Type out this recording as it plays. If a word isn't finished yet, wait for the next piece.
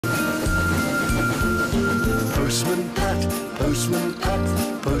Postman Pat, Postman Pat,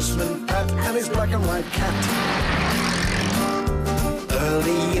 Postman Pat, and his black and white cat.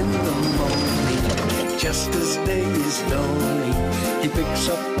 Early in the morning, just as day is dawning, he picks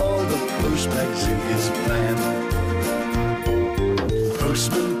up all the post bags in his van.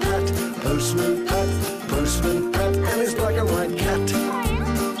 Postman Pat, Postman Pat, Postman Pat, and his black and white cat.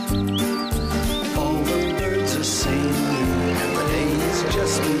 All the birds are singing, and the day is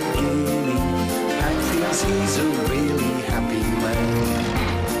just beginning. Pat feels he's a really happy man.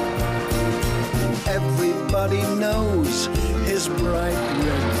 Everybody knows his bright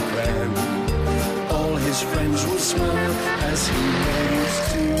red van. All his friends will smile as he waves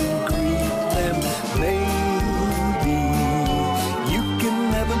to greet them. Maybe you can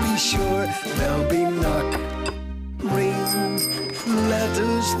never be sure there'll be knock, ring,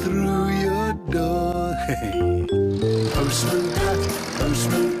 letters through your door. Postman Pat,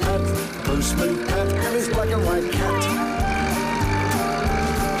 Postman Pat, Postman Pat, and his black and white cat.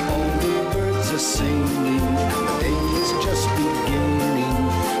 All the birds are singing, and the day is just beginning.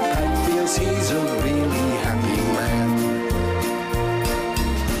 Pat feels he's a really happy man.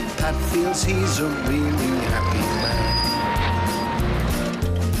 Pat feels he's a really happy man.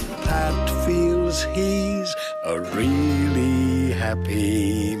 Pat feels he's a really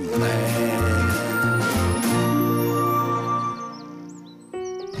happy man.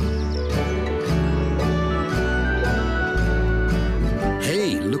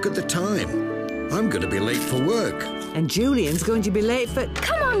 Hey, look at the time. I'm going to be late for work. And Julian's going to be late for...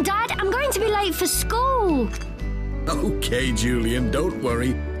 Come on, Dad, I'm going to be late for school. OK, Julian, don't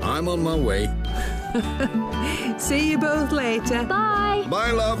worry. I'm on my way. See you both later. Bye.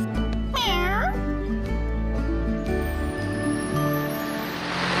 Bye, love. Meow.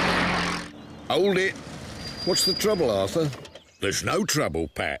 Hold it. What's the trouble, Arthur? There's no trouble,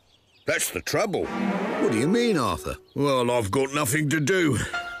 Pat. That's the trouble. What do you mean, Arthur? Well, I've got nothing to do.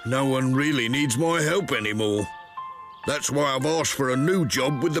 No one really needs my help anymore. That's why I've asked for a new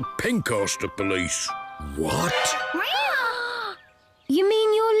job with the Pencaster police. What? You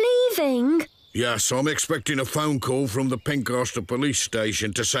mean you're leaving? Yes, I'm expecting a phone call from the Pencaster police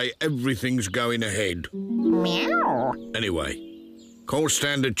station to say everything's going ahead. Meow. Anyway, can't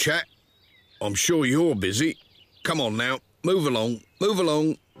stand a chat. I'm sure you're busy. Come on now, move along, move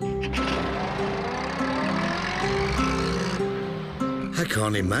along. I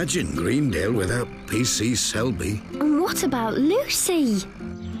can't imagine Greendale without PC Selby. And what about Lucy?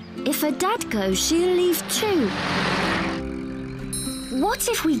 If her dad goes, she'll leave too. What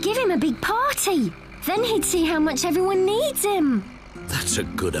if we give him a big party? Then he'd see how much everyone needs him. That's a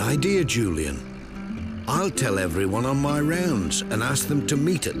good idea, Julian. I'll tell everyone on my rounds and ask them to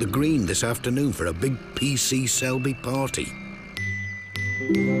meet at the Green this afternoon for a big PC Selby party.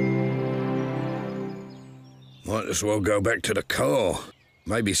 Might as well go back to the car.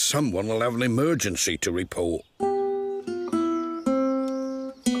 Maybe someone will have an emergency to report.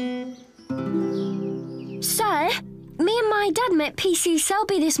 Sir, me and my dad met PC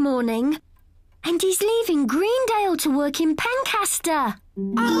Selby this morning. And he's leaving Greendale to work in Pencaster.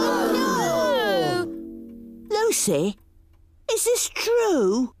 Oh, no! Lucy, is this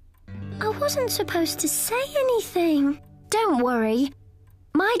true? I wasn't supposed to say anything. Don't worry.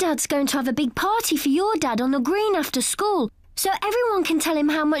 My dad's going to have a big party for your dad on the Green after school, so everyone can tell him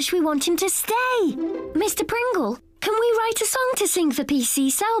how much we want him to stay. Mr. Pringle, can we write a song to sing for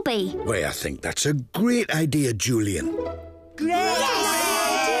PC Selby? Well, I think that's a great idea, Julian. Great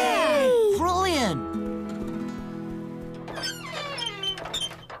idea! Brilliant!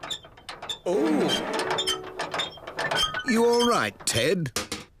 Oh. You all right, Ted?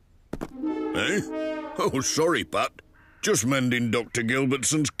 Eh? Oh, sorry, Pat. Just mending Dr.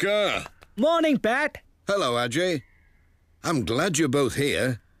 Gilbertson's car. Morning, Pat. Hello, Ajay. I'm glad you're both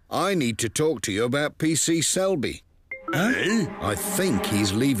here. I need to talk to you about PC Selby. Huh? Eh? I think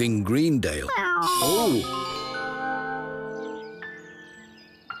he's leaving Greendale. Oh.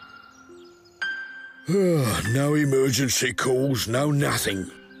 No emergency calls, no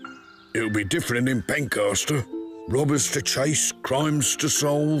nothing. It'll be different in Pencaster. Robbers to chase, crimes to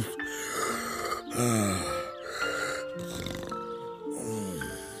solve.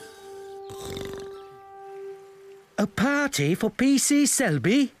 A party for PC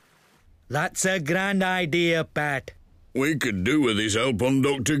Selby? That's a grand idea, Pat. We could do with his help on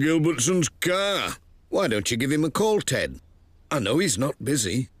Dr. Gilbertson's car. Why don't you give him a call, Ted? I know he's not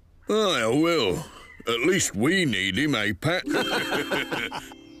busy. I will. At least we need him, eh, Pat?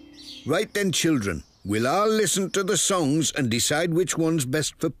 Right then, children. We'll all listen to the songs and decide which one's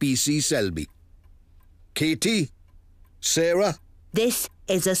best for PC Selby. Katie, Sara, This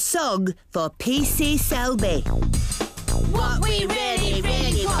is a song for PC Selby. What we really,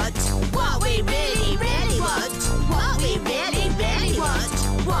 really want. What we really, really want. What we really, really want.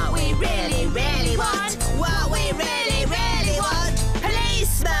 What we really, really want. What we really, really want.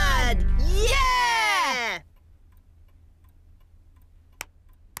 Policeman! Yeah!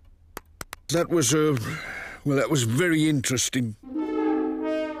 That was, well, that was very interesting.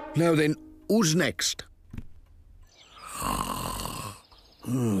 Now then, who's next?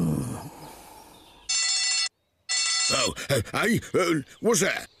 Oh, hey, what's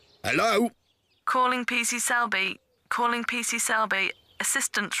that? Hello? Calling PC Selby. Calling PC Selby.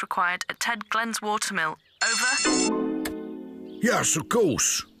 Assistance required at Ted Glen's watermill. Over. Yes, of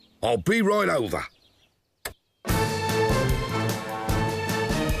course. I'll be right over.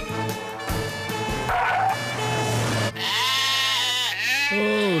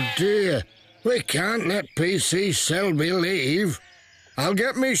 Oh, dear. We can't let PC Selby leave. I'll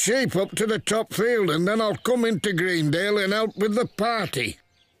get me sheep up to the top field and then I'll come into Greendale and help with the party.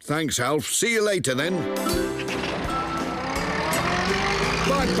 Thanks, Alf. See you later, then.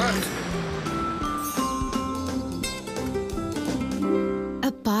 Bye, Pat.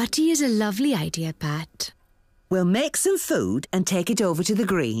 A party is a lovely idea, Pat. We'll make some food and take it over to the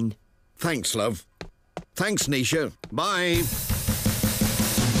green. Thanks, love. Thanks, Nisha. Bye.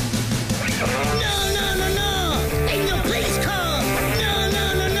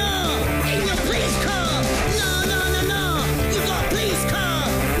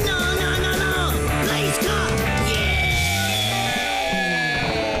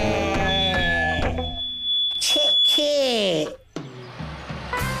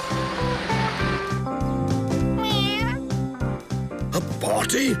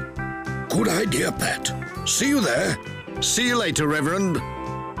 Party? Good idea, Pat. See you there. See you later, Reverend.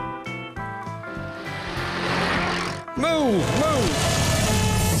 Move, move!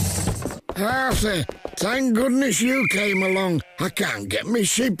 Arthur, thank goodness you came along. I can't get me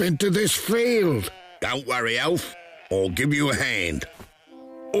sheep into this field. Don't worry, Alf. I'll give you a hand.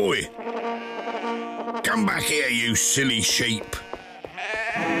 Oi! Come back here, you silly sheep.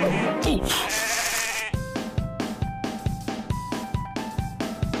 Oof.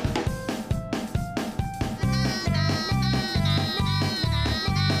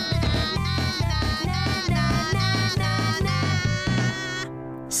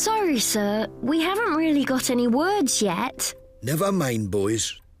 Sorry, sir. We haven't really got any words yet. Never mind,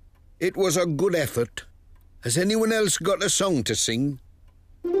 boys. It was a good effort. Has anyone else got a song to sing?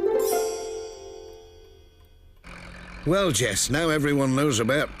 Well, Jess, now everyone knows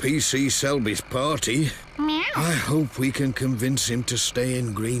about PC Selby's party. Meow. I hope we can convince him to stay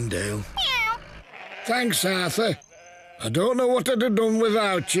in Greendale. Meow. Thanks, Arthur. I don't know what I'd have done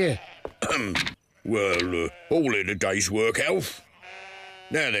without you. Well, all in a day's work, Alf.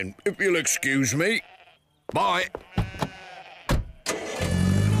 Now then, if you'll excuse me. Bye.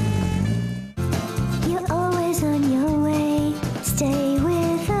 You're always on your way. Stay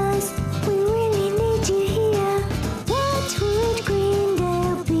with us. We really need you here. What would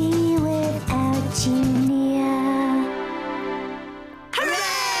Greendale be without you near?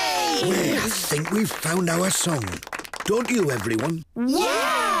 Hooray! I think we've found our song. Don't you, everyone?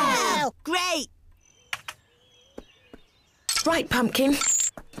 Yeah! Great! Right, Pumpkin.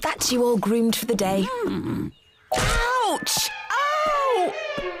 That's you all groomed for the day. Ouch! Ow!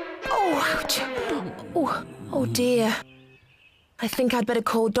 Oh, ouch. Oh, dear. I think I'd better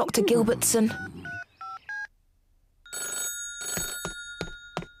call Dr. Gilbertson.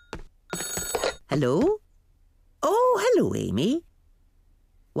 Hello? Oh, hello, Amy.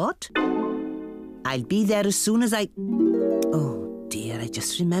 What? I'll be there as soon as I... Oh, dear, I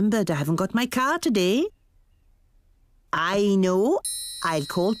just remembered I haven't got my car today. I know. I'll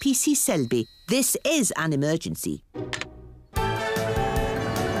call PC Selby. This is an emergency. Calling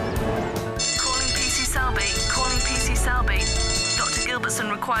PC Selby. Calling PC Selby. Dr.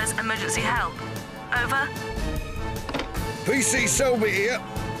 Gilbertson requires emergency help. Over. PC Selby here.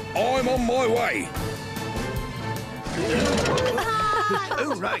 I'm on my way.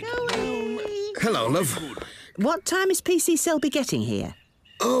 Oh, right. Hello, love. What time is PC Selby getting here?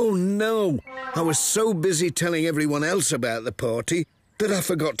 Oh, no. I was so busy telling everyone else about the party that I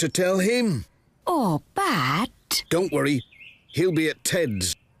forgot to tell him. Oh, Pat. Don't worry. He'll be at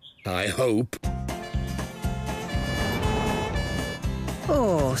Ted's, I hope.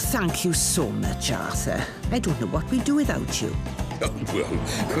 Oh, thank you so much, Arthur. I don't know what we'd do without you. Oh,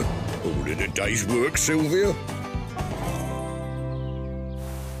 well, all in a day's work, Sylvia.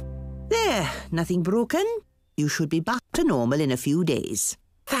 There, nothing broken. You should be back to normal in a few days.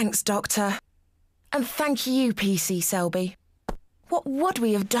 Thanks, Doctor. And thank you, PC Selby. What would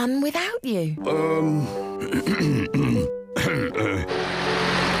we have done without you?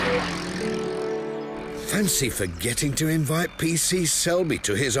 Fancy forgetting to invite PC Selby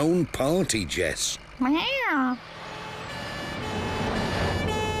to his own party, Jess. Meow.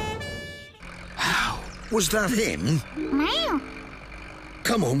 Was that him? Meow.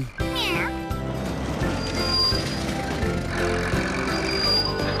 Come on. Meow.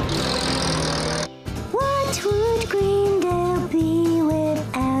 What would Greendale be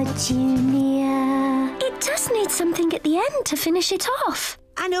without Julian? It does need something at the end to finish it off.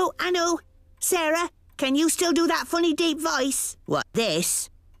 I know. Sara, can you still do that funny deep voice? What, this?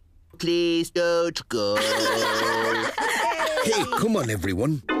 Please don't go. Hey, come on,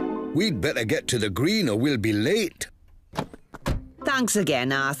 everyone. We'd better get to the green or we'll be late. Thanks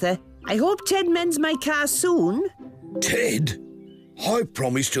again, Arthur. I hope Ted mends my car soon. Ted? I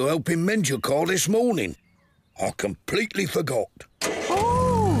promised to help him mend your car this morning. I completely forgot.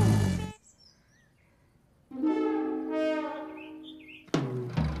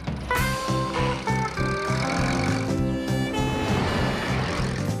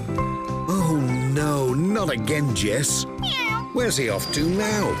 Oh, no, not again, Jess. Meow. Where's he off to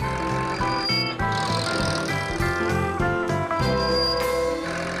now?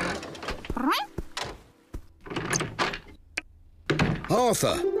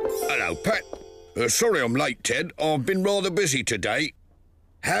 Arthur. Hello, Pat. Sorry I'm late, Ted. I've been rather busy today.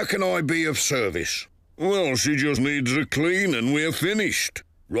 How can I be of service? Well, she just needs a clean and we're finished.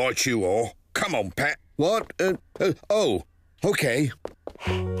 Right you are. Come on, Pat. What? Oh, OK.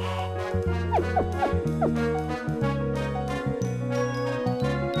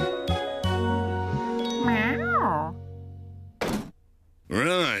 Meow.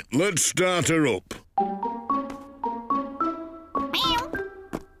 Right, let's start her up. Meow.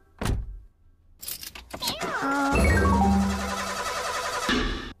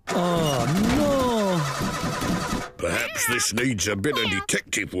 Oh, no. Perhaps this needs a bit of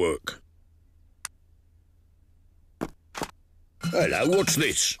detective work. Hello, what's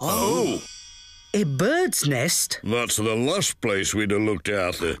this? Oh! A bird's nest? That's the last place we'd have looked,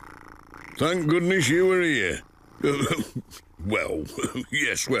 Arthur. Thank goodness you were here. Well,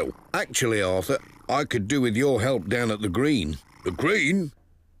 yes, well. Actually, Arthur, I could do with your help down at the green. The green?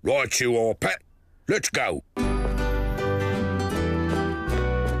 Right you are, Pat. Let's go.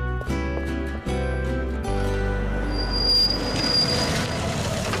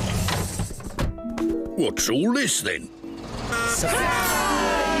 What's all this, then?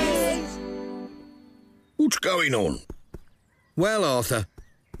 Surprise! What's going on? Well, Arthur,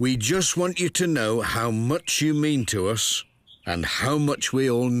 we just want you to know how much you mean to us and how much we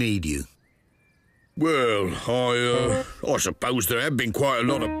all need you. Well, I suppose there have been quite a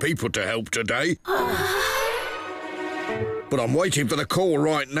lot of people to help today. But I'm waiting for the call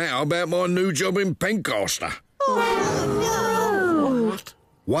right now about my new job in Pencaster. Oh, no!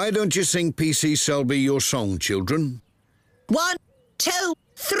 Why don't you sing PC Selby your song, children? 1, 2,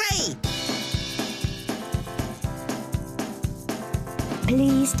 3.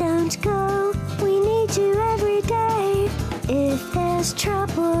 Please don't go, we need you every day. If there's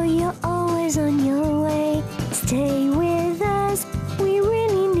trouble, you're always on your way. Stay with us, we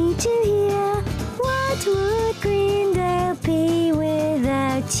really need you here. What would Greendale be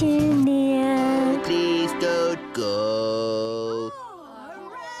without you near? Please don't go.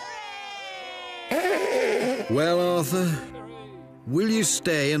 Well, Arthur, will you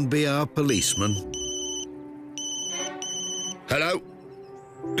stay and be our policeman? Hello,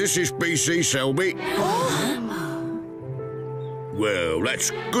 this is PC Selby. Well,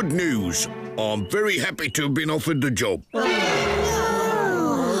 that's good news. I'm very happy to have been offered the job.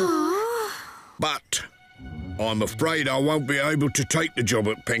 But I'm afraid I won't be able to take the job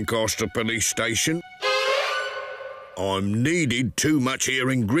at Pencaster Police Station. I'm needed too much here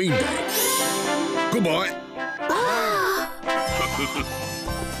in Greendale. Goodbye.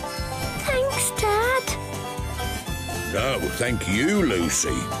 Thanks, Dad. No, thank you,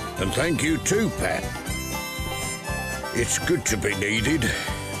 Lucy. And thank you too, Pat. It's good to be needed,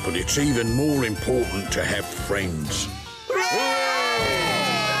 but it's even more important to have friends.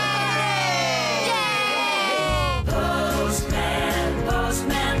 Postman,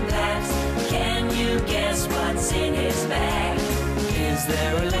 Postman Pat, can you guess what's in his bag? Is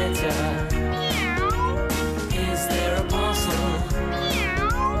there a letter? Is there a parcel?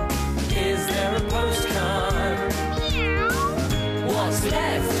 Is there a postcard? What's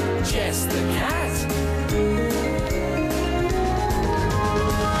left? Just the cat.